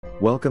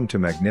Welcome to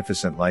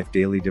Magnificent Life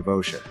Daily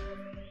Devotion.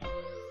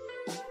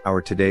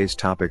 Our today's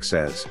topic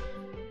says,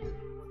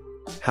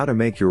 How to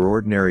Make Your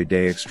Ordinary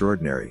Day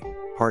Extraordinary,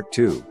 Part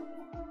 2.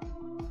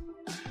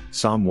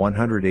 Psalm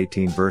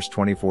 118 verse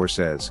 24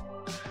 says,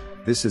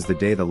 This is the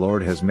day the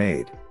Lord has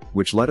made,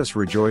 which let us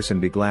rejoice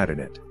and be glad in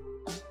it.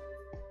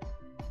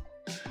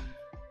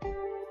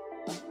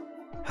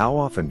 How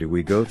often do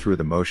we go through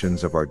the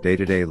motions of our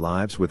day-to-day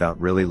lives without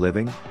really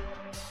living?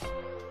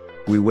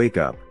 We wake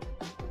up,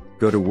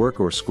 go to work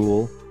or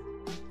school,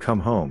 come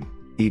home,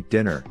 eat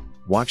dinner,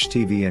 watch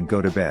TV and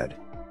go to bed.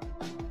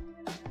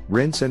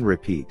 Rinse and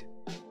repeat.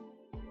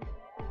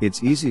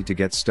 It's easy to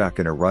get stuck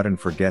in a rut and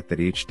forget that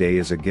each day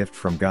is a gift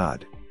from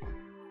God.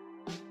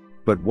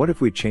 But what if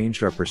we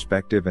changed our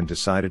perspective and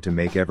decided to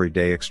make every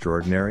day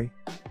extraordinary?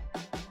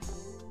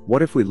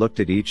 What if we looked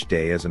at each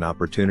day as an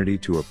opportunity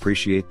to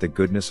appreciate the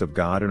goodness of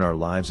God in our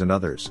lives and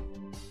others?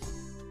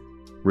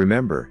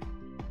 Remember,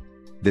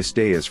 this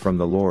day is from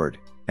the Lord,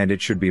 and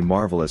it should be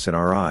marvelous in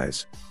our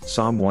eyes.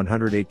 Psalm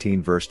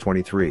 118 verse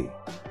 23.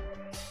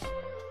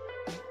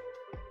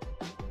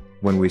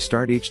 When we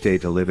start each day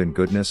to live in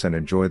goodness and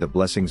enjoy the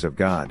blessings of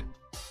God,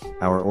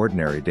 our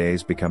ordinary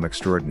days become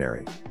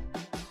extraordinary.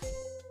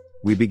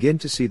 We begin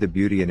to see the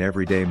beauty in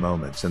everyday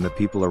moments and the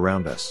people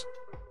around us.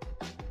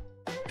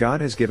 God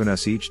has given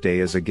us each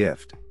day as a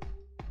gift.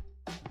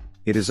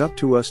 It is up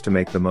to us to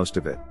make the most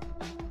of it.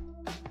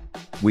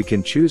 We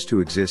can choose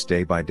to exist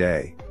day by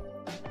day,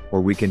 or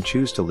we can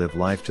choose to live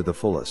life to the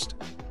fullest.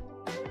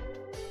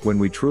 When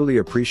we truly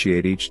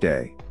appreciate each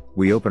day,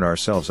 we open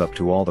ourselves up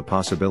to all the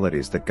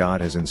possibilities that God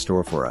has in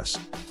store for us.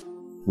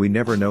 We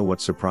never know what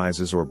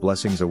surprises or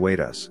blessings await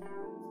us.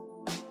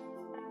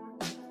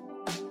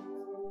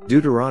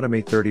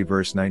 Deuteronomy 30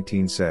 verse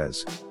 19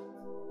 says,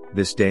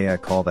 This day I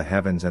call the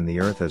heavens and the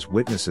earth as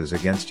witnesses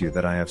against you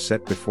that I have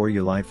set before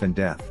you life and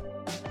death,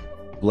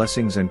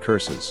 blessings and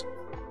curses.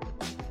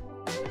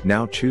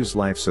 Now choose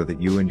life so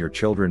that you and your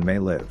children may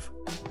live.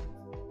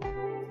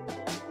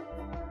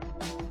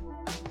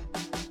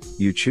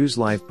 You choose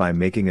life by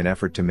making an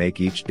effort to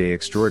make each day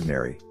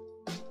extraordinary.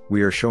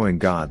 We are showing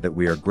God that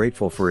we are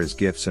grateful for His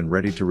gifts and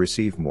ready to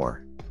receive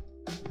more.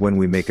 When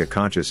we make a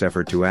conscious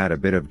effort to add a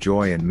bit of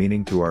joy and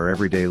meaning to our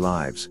everyday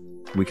lives,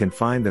 we can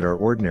find that our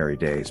ordinary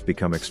days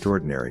become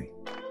extraordinary.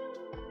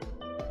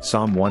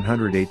 Psalm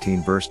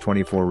 118 verse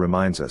 24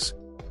 reminds us,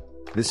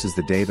 This is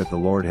the day that the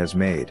Lord has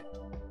made.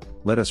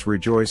 Let us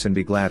rejoice and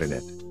be glad in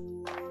it.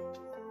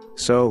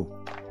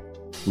 So,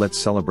 let's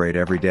celebrate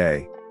every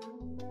day,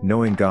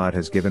 knowing God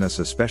has given us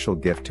a special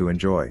gift to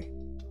enjoy.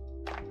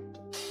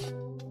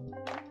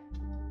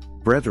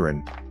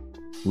 Brethren,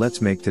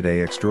 let's make today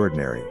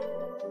extraordinary.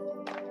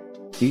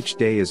 Each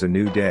day is a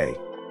new day,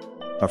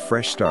 a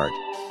fresh start,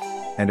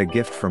 and a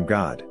gift from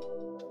God.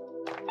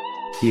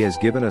 He has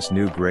given us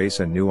new grace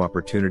and new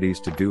opportunities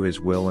to do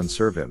His will and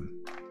serve Him.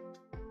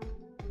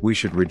 We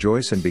should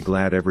rejoice and be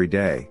glad every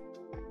day,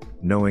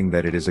 knowing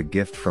that it is a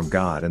gift from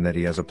God and that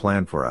He has a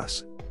plan for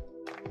us.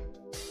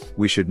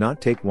 We should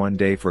not take one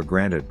day for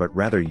granted but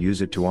rather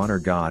use it to honor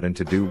God and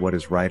to do what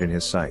is right in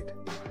His sight.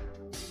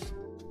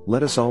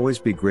 Let us always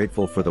be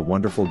grateful for the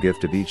wonderful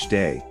gift of each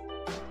day,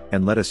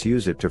 and let us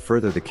use it to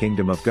further the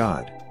kingdom of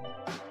God.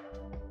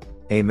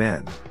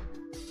 Amen.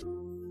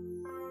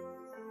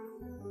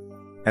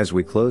 As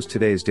we close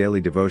today's daily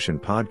devotion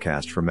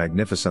podcast from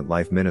Magnificent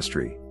Life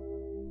Ministry,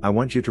 I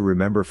want you to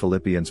remember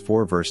Philippians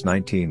 4 verse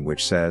 19,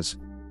 which says,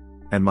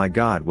 And my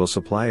God will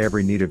supply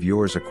every need of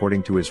yours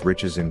according to His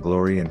riches in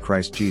glory in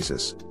Christ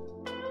Jesus.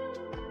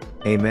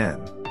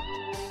 Amen.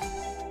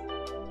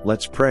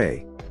 Let's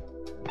pray.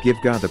 Give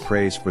God the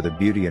praise for the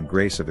beauty and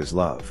grace of His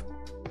love.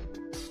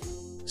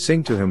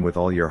 Sing to Him with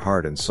all your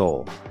heart and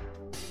soul,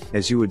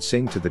 as you would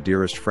sing to the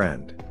dearest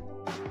friend.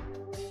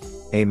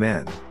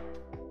 Amen.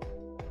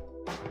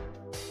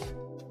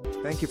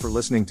 Thank you for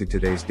listening to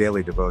today's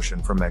daily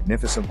devotion from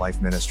Magnificent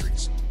Life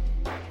Ministries.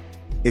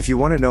 If you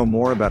want to know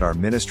more about our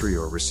ministry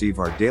or receive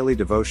our daily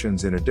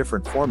devotions in a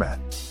different format,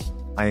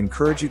 I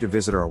encourage you to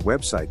visit our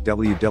website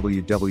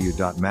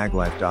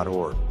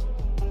www.maglife.org,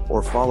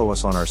 or follow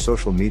us on our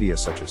social media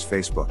such as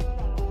Facebook,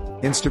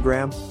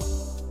 Instagram,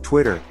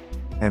 Twitter,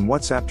 and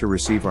WhatsApp to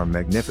receive our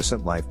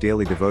Magnificent Life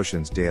daily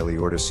devotions daily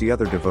or to see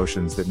other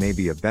devotions that may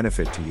be of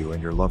benefit to you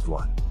and your loved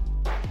one.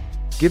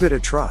 Give it a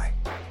try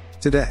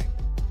today.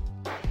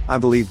 I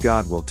believe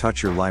God will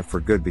touch your life for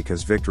good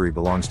because victory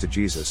belongs to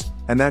Jesus,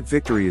 and that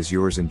victory is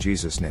yours in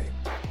Jesus' name.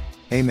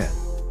 Amen.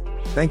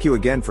 Thank you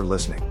again for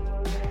listening.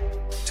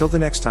 Till the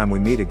next time we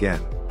meet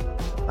again,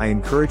 I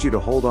encourage you to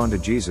hold on to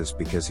Jesus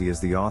because He is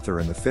the author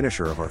and the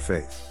finisher of our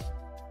faith.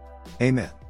 Amen.